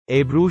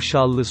Ebru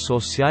Şallı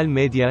sosyal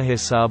medya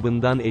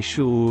hesabından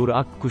eşi Uğur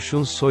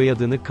Akkuş'un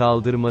soyadını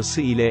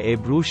kaldırması ile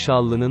Ebru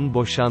Şallı'nın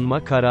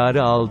boşanma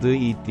kararı aldığı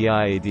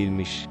iddia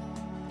edilmiş.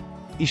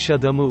 İş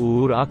adamı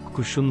Uğur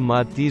Akkuş'un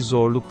maddi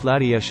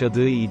zorluklar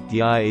yaşadığı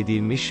iddia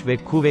edilmiş ve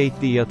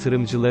Kuveytli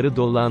yatırımcıları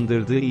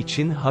dolandırdığı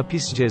için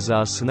hapis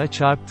cezasına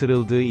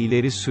çarptırıldığı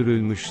ileri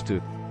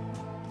sürülmüştü.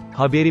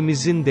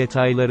 Haberimizin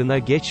detaylarına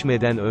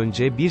geçmeden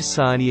önce bir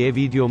saniye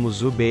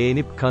videomuzu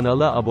beğenip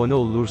kanala abone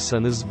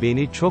olursanız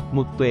beni çok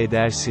mutlu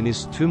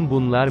edersiniz. Tüm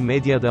bunlar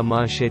medyada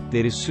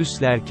manşetleri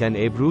süslerken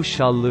Ebru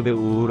Şallı ve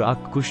Uğur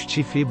Akkuş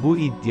çifti bu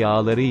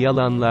iddiaları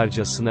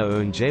yalanlarcasına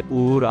önce,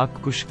 Uğur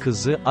Akkuş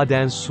kızı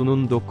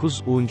Adensu'nun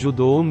 9.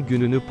 doğum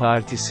gününü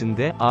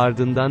partisinde,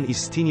 ardından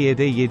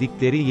İstinye'de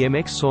yedikleri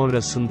yemek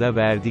sonrasında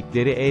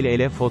verdikleri el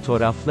ele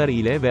fotoğraflar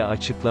ile ve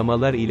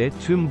açıklamalar ile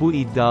tüm bu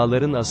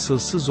iddiaların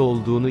asılsız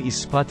olduğunu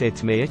ispat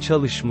etmeye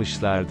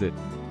çalışmışlardı.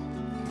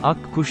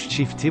 Akkuş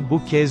çifti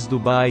bu kez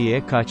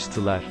Dubai'ye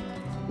kaçtılar.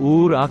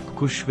 Uğur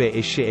Akkuş ve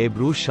eşi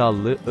Ebru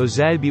Şallı,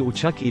 özel bir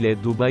uçak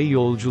ile Dubai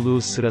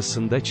yolculuğu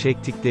sırasında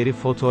çektikleri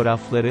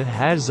fotoğrafları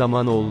her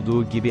zaman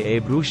olduğu gibi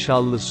Ebru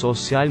Şallı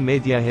sosyal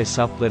medya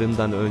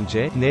hesaplarından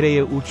önce,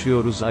 "Nereye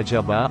uçuyoruz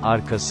acaba?"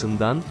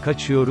 arkasından,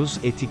 "Kaçıyoruz"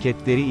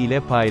 etiketleri ile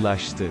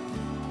paylaştı.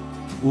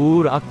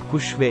 Uğur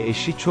Akkuş ve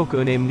eşi çok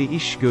önemli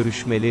iş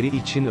görüşmeleri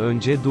için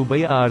önce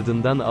Dubai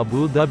ardından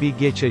Abu Dhabi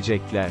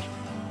geçecekler.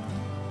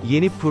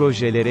 Yeni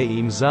projelere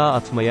imza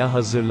atmaya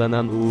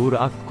hazırlanan Uğur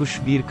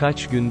Akkuş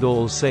birkaç günde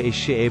olsa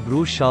eşi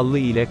Ebru Şallı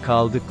ile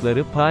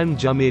kaldıkları Palm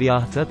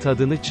Cameriyah'ta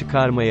tadını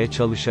çıkarmaya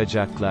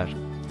çalışacaklar.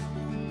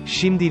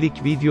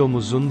 Şimdilik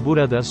videomuzun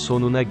burada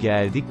sonuna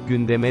geldik.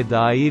 Gündeme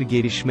dair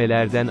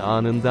gelişmelerden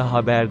anında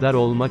haberdar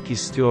olmak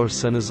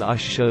istiyorsanız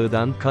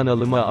aşağıdan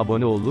kanalıma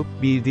abone olup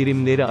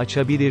bildirimleri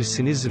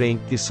açabilirsiniz.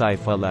 Renkli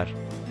sayfalar.